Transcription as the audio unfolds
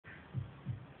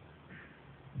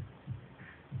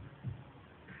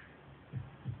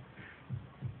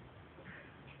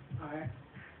Alright,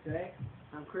 today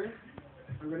I'm Chris.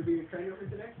 I'm going to be your trainer for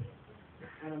today.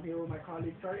 And I'm here with my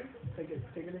colleague Charlie. Take an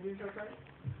interview, Charlie.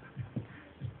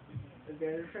 Let's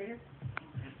get the trainer.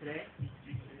 And today I'm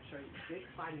going to show you 6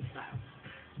 fighting styles.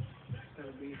 It's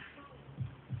going to be,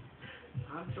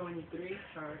 I'm showing you 3,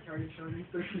 Charlie's showing you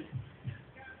 3.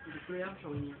 The 3 I'm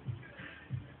showing you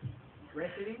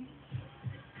wrestling,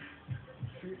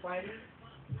 street fighting,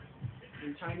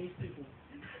 and Chinese people.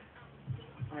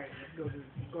 Alright, let's go.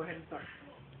 Go ahead and start.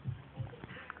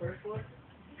 First one,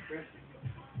 wrestling.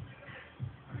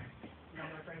 Alright, got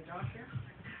my friend Josh here.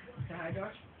 Say hi,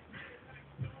 Josh.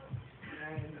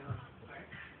 And, alright.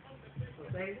 So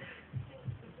say,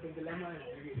 the dilemma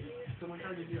is, someone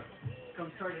tells you to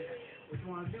come start it. What you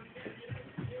want to do?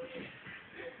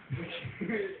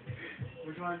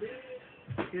 What you want to do?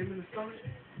 Hit him in the stomach,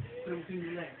 put him between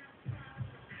your legs.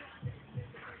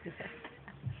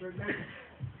 Straight back.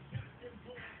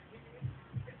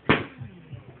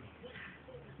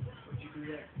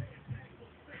 There.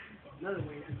 Another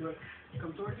way to do it,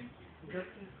 come towards you, just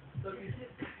look at it,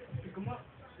 pick them up,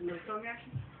 a little tongue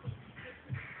action.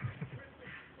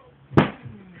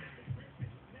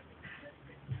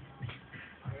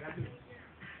 Alright, I do it.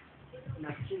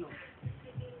 Now, chin up.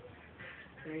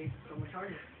 Say, someone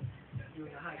target,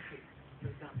 doing a high kick, for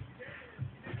example.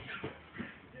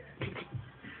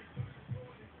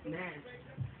 Then,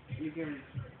 you give him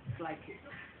fly kick.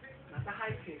 Not the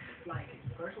high kick, the fly kick.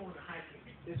 The first one was a high kick.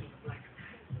 This was a fly kick.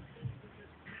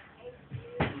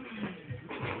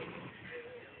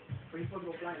 So you're supposed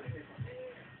to go fly like this one.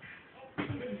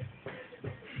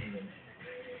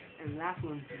 And the last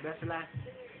one, the best for last,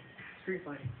 street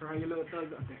fighting. For all your little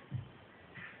thugs out there.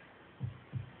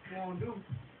 What you want to do,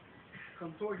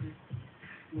 come towards you.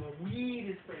 You want to weed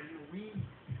his face. You want to weed.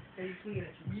 Say you're swinging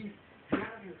at you. Weed. Get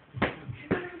out of here. Get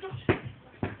out of here, Josh. Get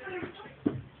out of here, Josh.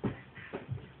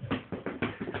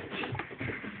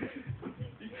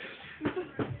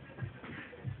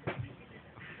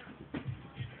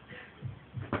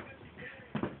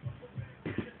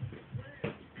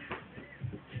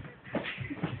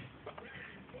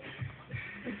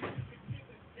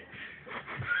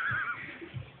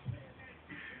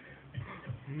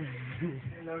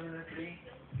 And those are the 3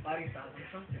 body styles I'm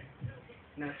showing today.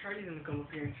 Now Charlie's gonna come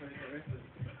up here and show you the rest of it.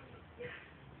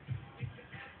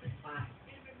 5.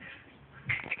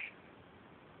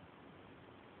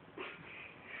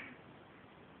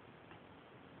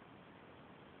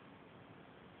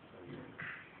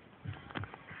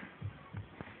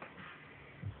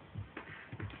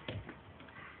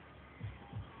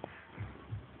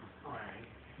 Alright.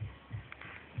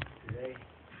 Today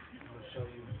I'm gonna show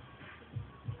you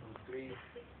 3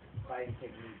 fighting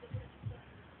techniques.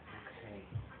 Okay,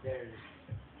 there's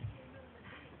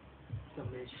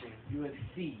submission,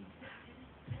 UFC,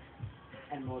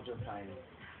 and mojo fighting.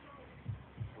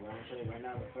 So what I'm going to show you right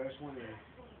now, the first one is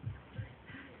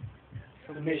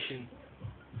submission.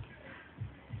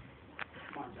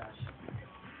 Come on, Josh.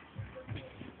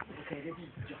 Okay, this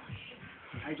is Josh.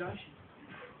 Hi, Josh.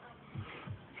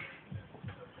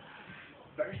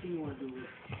 First thing you want to do is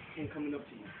him coming up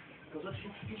to you. Goes up to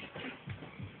you.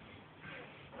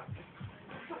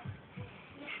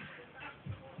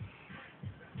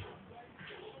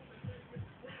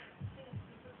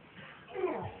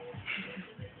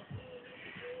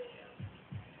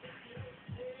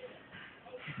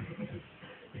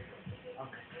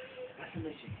 Okay, that's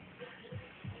submission.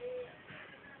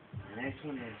 The next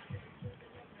one is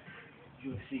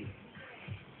UFC.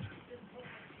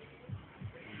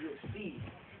 UFC,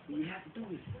 what you have to do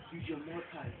is use your more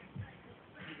time.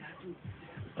 You have to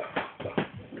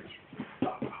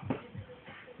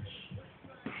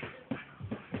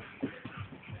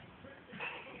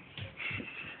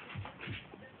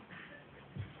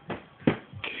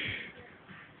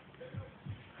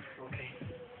okay.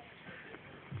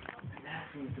 Last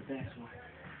one is the best one.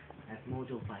 That's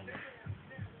mojo fighting.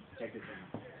 Check this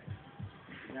out. What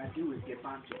you gotta do is get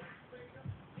pancho.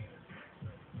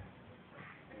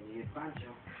 And you get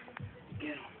pancho, you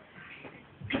get him.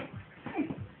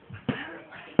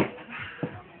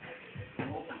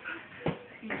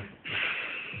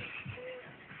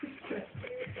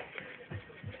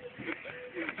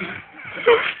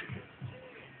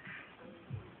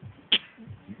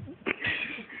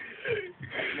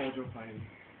 Mojo fighting.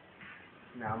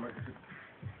 Now I'm ready to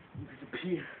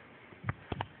disappear.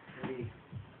 Ready.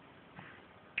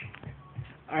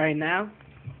 Alright, now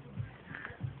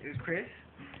it's Chris.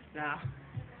 Now,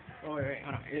 oh wait,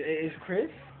 hold on. It's Chris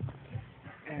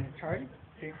and Charlie.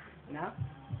 Okay. Now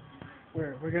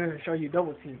we're gonna show you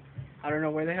double team. I don't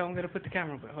know where the hell I'm gonna put the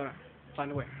camera, but hold on,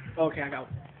 find a way. Okay, I got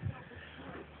one.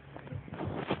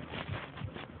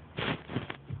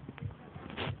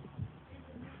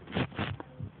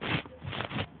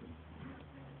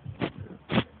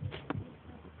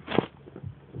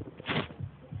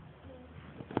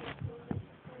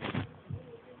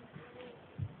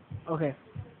 Okay,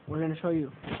 we're gonna show you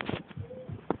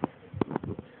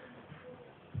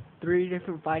 3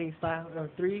 different fighting styles, or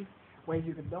 3 ways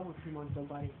you can double team on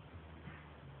somebody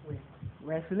with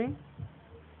wrestling,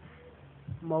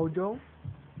 mojo,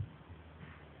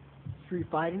 street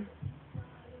fighting,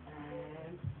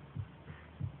 and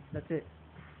that's it.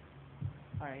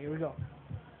 Alright, here we go.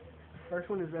 First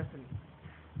one is wrestling.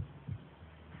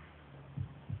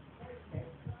 Okay.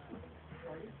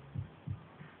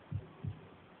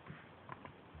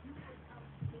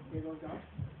 Here goes Josh.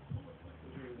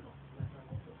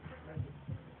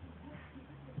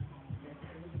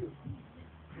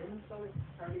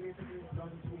 Charlie basically goes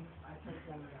to me. I try to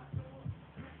stand it out.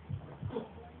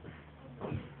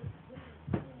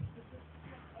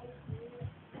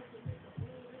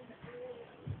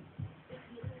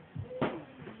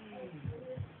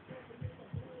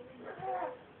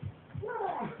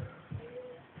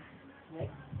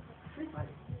 Next, street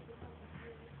fighting.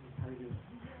 How do you do it?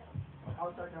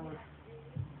 I'll start now with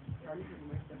Charlie, you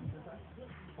make step to the side.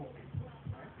 Okay.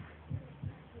 Alright.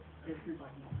 Here's street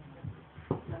fighting.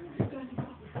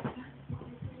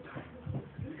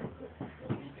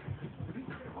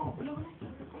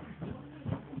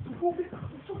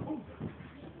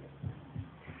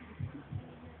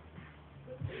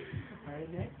 Alright,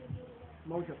 next,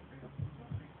 mojo.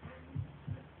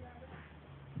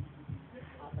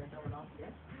 I'll start that one off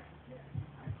again.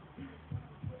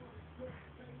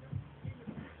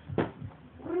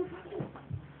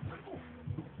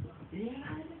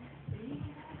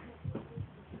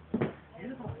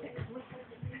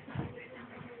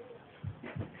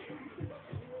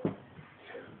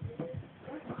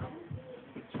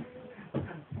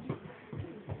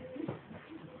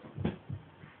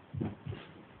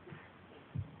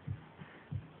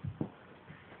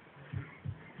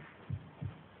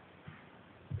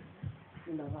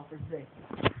 And that's all for today.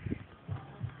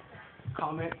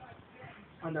 Comment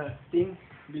on the thing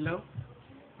below,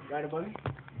 right above me.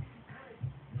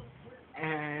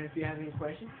 And if you have any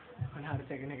questions on how to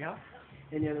take a nigga out,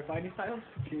 any other fighting styles,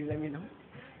 please let me know.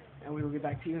 And we will get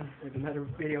back to you with another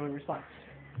video in response.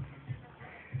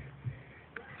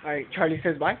 Alright, Charlie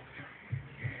says bye.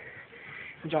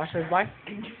 Josh says bye.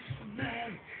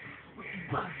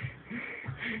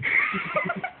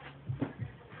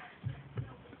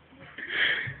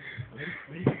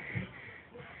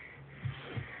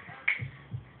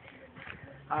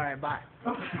 Alright, bye.